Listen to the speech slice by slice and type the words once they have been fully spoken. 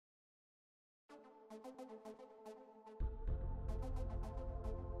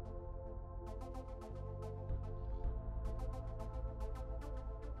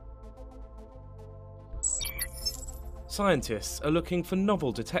Scientists are looking for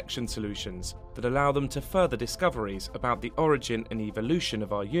novel detection solutions that allow them to further discoveries about the origin and evolution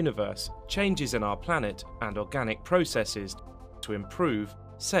of our universe, changes in our planet, and organic processes to improve,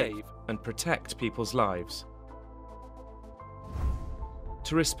 save, and protect people's lives.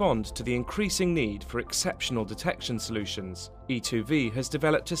 To respond to the increasing need for exceptional detection solutions, e2v has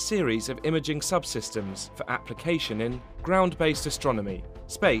developed a series of imaging subsystems for application in ground-based astronomy,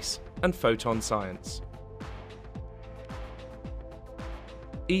 space, and photon science.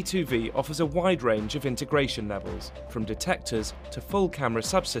 e2v offers a wide range of integration levels, from detectors to full camera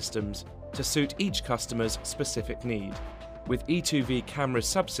subsystems, to suit each customer's specific need. With e2v camera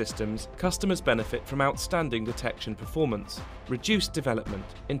subsystems, customers benefit from outstanding detection performance, reduced development,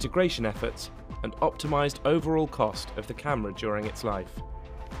 integration efforts, and optimized overall cost of the camera during its life.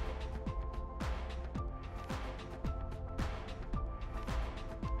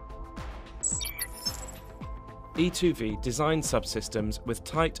 e2v designs subsystems with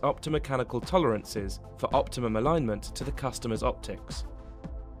tight optomechanical tolerances for optimum alignment to the customer's optics.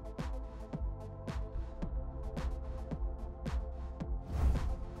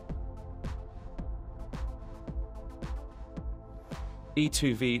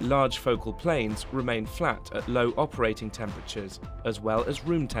 e2v large focal planes remain flat at low operating temperatures as well as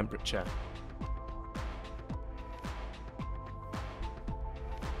room temperature.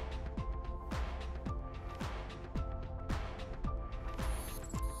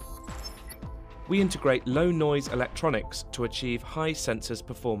 We integrate low-noise electronics to achieve high sensors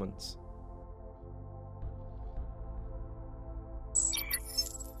performance.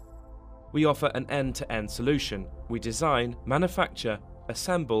 We offer an end-to-end solution. We design, manufacture,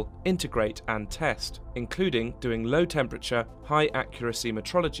 assemble, integrate and test, including doing low-temperature, high-accuracy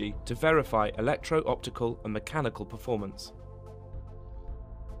metrology to verify electro-optical and mechanical performance.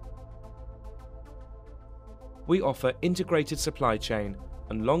 We offer integrated supply chain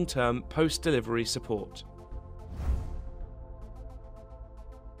and long-term post-delivery support.